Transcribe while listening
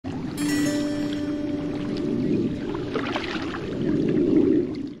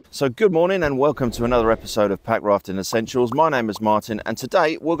So good morning and welcome to another episode of Packrafting Essentials. My name is Martin and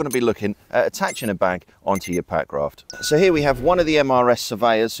today we're going to be looking at attaching a bag onto your Packraft. So here we have one of the MRS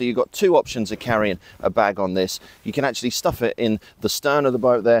surveyors. So you've got two options of carrying a bag on this. You can actually stuff it in the stern of the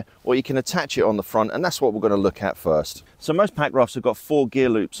boat there, or you can attach it on the front, and that's what we're going to look at first. So most Packrafts have got 4 gear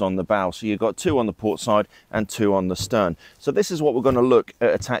loops on the bow. So you've got 2 on the port side and 2 on the stern. So this is what we're going to look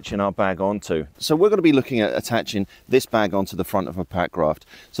at attaching our bag onto. So we're going to be looking at attaching this bag onto the front of a Packraft.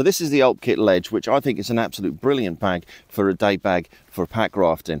 So this is the Kit Ledge, which I think is an absolute brilliant bag for a day bag for pack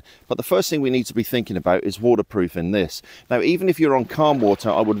rafting. But the first thing we need to be thinking about is waterproofing this. Now, even if you're on calm water,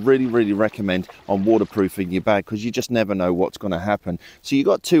 I would really recommend on waterproofing your bag, because you just never know what's going to happen. So you've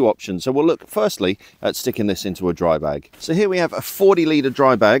got 2 options. So we'll look firstly at sticking this into a dry bag. So here we have a 40-litre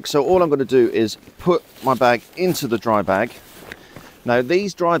dry bag. So all I'm going to do is put my bag into the dry bag. Now,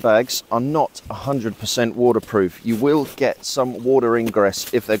 these dry bags are not 100% waterproof. You will get some water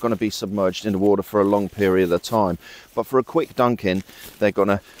ingress if they're going to be submerged in the water for a long period of time. But for a quick dunking, they're going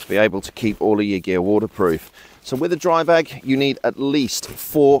to be able to keep all of your gear waterproof. So with a dry bag, you need at least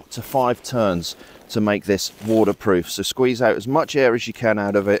 4 to 5 turns to make this waterproof. So squeeze out as much air as you can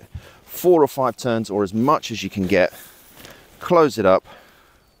out of it, 4 or 5 turns or as much as you can get. Close it up.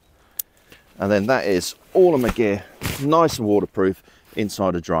 And then that is all of my gear nice and waterproof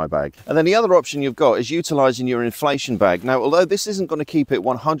inside a dry bag. And then the other option you've got is utilizing your inflation bag. Now, although this isn't going to keep it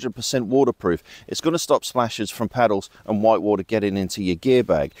 100% waterproof, it's going to stop splashes from paddles and white water getting into your gear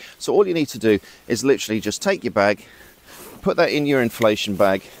bag. So all you need to do is literally just take your bag, put that in your inflation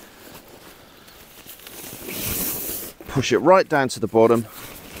bag, push it right down to the bottom,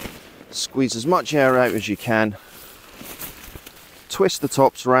 squeeze as much air out as you can, twist the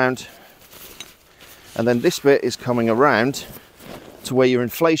tops around, and then this bit is coming around to where your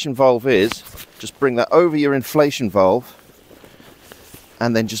inflation valve is. Just bring that over your inflation valve,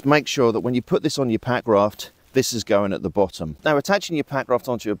 and then just make sure that when you put this on your pack raft, this is going at the bottom. Now, attaching your pack raft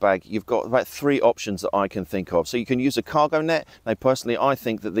onto your bag, you've got about 3 options that I can think of. So you can use a cargo net. Now, personally, I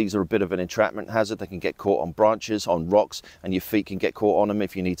think that these are a bit of an entrapment hazard. They can get caught on branches, on rocks, and your feet can get caught on them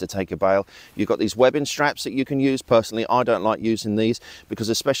if you need to take a bail. You've got these webbing straps that you can use. Personally, I don't like using these, because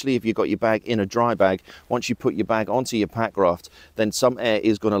especially if you've got your bag in a dry bag, once you put your bag onto your pack raft, then some air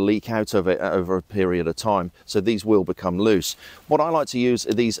is going to leak out of it over a period of time. So these will become loose. What I like to use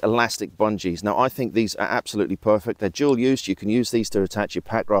are these elastic bungees. Now, I think these are absolutely perfect. They're dual use. You can use these to attach your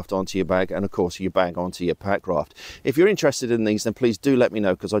pack raft onto your bag, and of course your bag onto your pack raft. If you're interested in these, then please do let me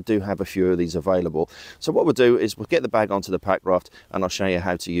know, because I do have a few of these available. So what we'll do is we'll get the bag onto the pack raft, and I'll show you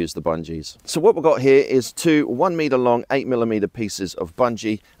how to use the bungees. So what we've got here is 2 1-meter long 8mm pieces of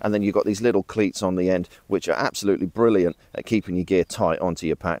bungee, and then you've got these little cleats on the end, which are absolutely brilliant at keeping your gear tight onto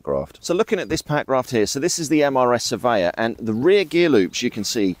your pack raft. So looking at this pack raft here, so this is the MRS Surveyor, and the rear gear loops, you can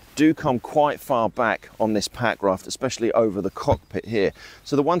see, do come quite far back on this pack raft, especially over the cockpit here.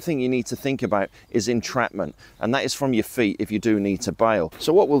 So the one thing you need to think about is entrapment, and that is from your feet if you do need to bail.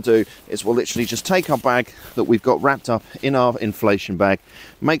 So what we'll do is we'll literally just take our bag that we've got wrapped up in our inflation bag,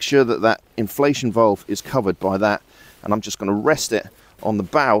 make sure that that inflation valve is covered by that, and I'm just going to rest it on the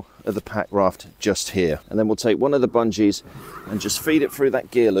bow of the pack raft just here. And then we'll take one of the bungees and just feed it through that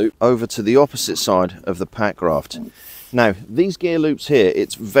gear loop over to the opposite side of the pack raft. Now, these gear loops here,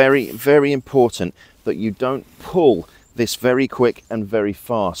 it's very important that you don't pull this very quick and very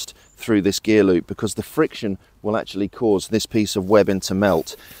fast through this gear loop, because the friction will actually cause this piece of webbing to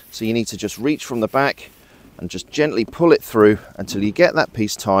melt. So you need to just reach from the back and just gently pull it through until you get that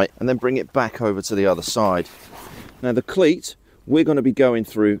piece tight, and then bring it back over to the other side. Now, the cleat, we're going to be going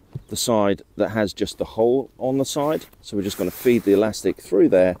through the side that has just the hole on the side. So we're just going to feed the elastic through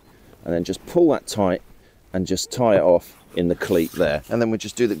there, and then just pull that tight and just tie it off in the cleat there. And then we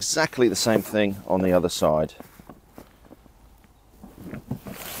just do exactly the same thing on the other side.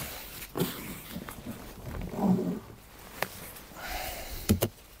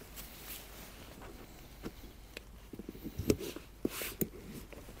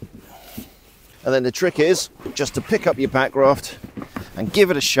 And then the trick is just to pick up your pack raft and give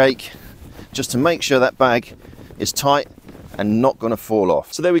it a shake, just to make sure that bag is tight and not going to fall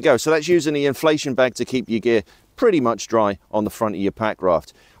off. So there we go. So that's using the inflation bag to keep your gear pretty much dry on the front of your pack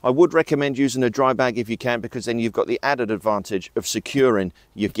raft. I would recommend using a dry bag if you can, because then you've got the added advantage of securing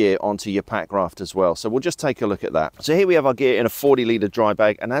your gear onto your pack raft as well. So we'll just take a look at that. So here we have our gear in a 40-litre dry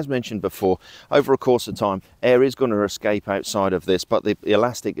bag, and as mentioned before, over a course of time, air is going to escape outside of this, but the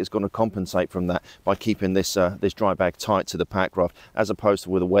elastic is going to compensate from that by keeping this this dry bag tight to the pack raft, as opposed to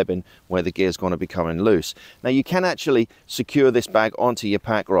with a webbing where the gear is going to be coming loose. Now, you can actually secure this bag onto your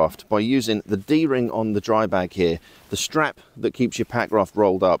pack raft by using the D-ring on the dry bag here, the strap that keeps your pack raft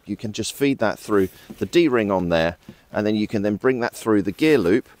rolled up, up, you can just feed that through the D-ring on there, and then you can then bring that through the gear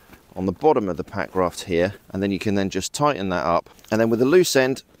loop on the bottom of the Packraft here, and then you can then just tighten that up, and then with the loose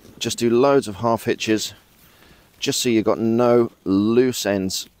end just do loads of half hitches, just so you've got no loose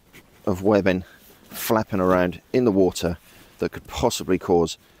ends of webbing flapping around in the water that could possibly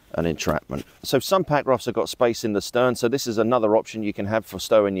cause an entrapment. So some Packrafts have got space in the stern, so this is another option you can have for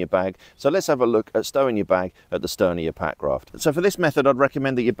stowing your bag. So let's have a look at stowing your bag at the stern of your Packraft. So for this method, I'd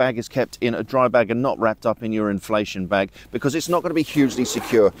recommend that your bag is kept in a dry bag and not wrapped up in your inflation bag, because it's not going to be hugely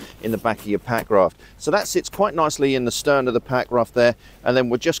secure in the back of your Packraft. So that sits quite nicely in the stern of the Packraft there, and then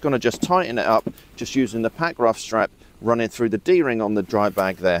we're just going to just tighten it up, just using the Packraft strap running through the D-ring on the dry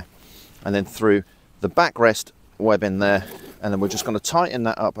bag there, and then through the backrest webbing there, and then we're just going to tighten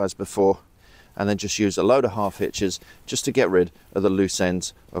that up as before, and then just use a load of half hitches just to get rid of the loose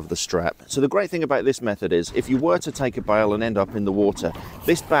ends of the strap. So the great thing about this method is, if you were to take a bail and end up in the water,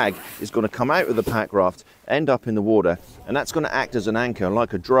 this bag is going to come out of the Packraft, end up in the water, and that's going to act as an anchor,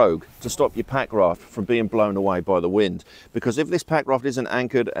 like a drogue, to stop your Packraft from being blown away by the wind. Because if this Packraft isn't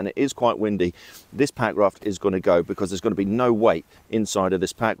anchored and it is quite windy, this Packraft is going to go, because there's going to be no weight inside of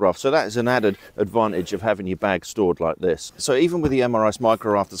this Packraft. So that is an added advantage of having your bag stored like this. So even with the MRS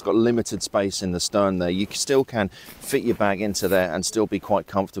Microraft that's got limited space in the stern there, you still can fit your bag into there and still be quite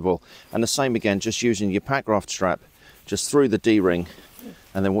comfortable. And the same again, just using your Packraft strap just through the D-ring,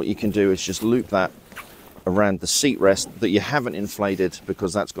 and then what you can do is just loop that around the seat rest that you haven't inflated,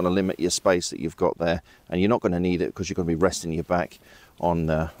 because that's going to limit your space that you've got there, and you're not going to need it because you're going to be resting your back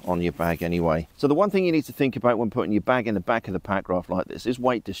on your bag anyway. So the one thing you need to think about when putting your bag in the back of the Packraft like this is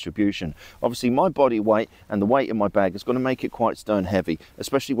weight distribution. Obviously my body weight and the weight in my bag is going to make it quite stern heavy,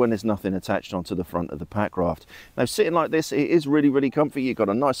 especially when there's nothing attached onto the front of the Packraft. Now sitting like this, it is really comfy. You've got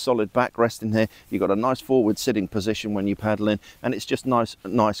a nice solid backrest in here, you've got a nice forward sitting position when you're paddling, and it's just nice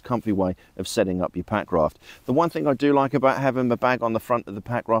comfy way of setting up your Packraft. The one thing I do like about having the bag on the front of the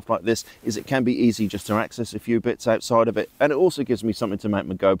Packraft like this is it can be easy just to access a few bits outside of it, and it also gives me something to mount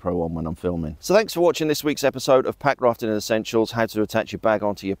my GoPro on when I'm filming. So thanks for watching this week's episode of Packrafting Essentials, how to attach your bag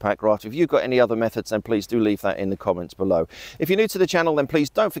onto your Packraft. If you've got any other methods, then please do leave that in the comments below. If you're new to the channel, then please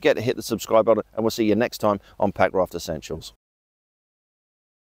don't forget to hit the subscribe button, and we'll see you next time on Packraft Essentials.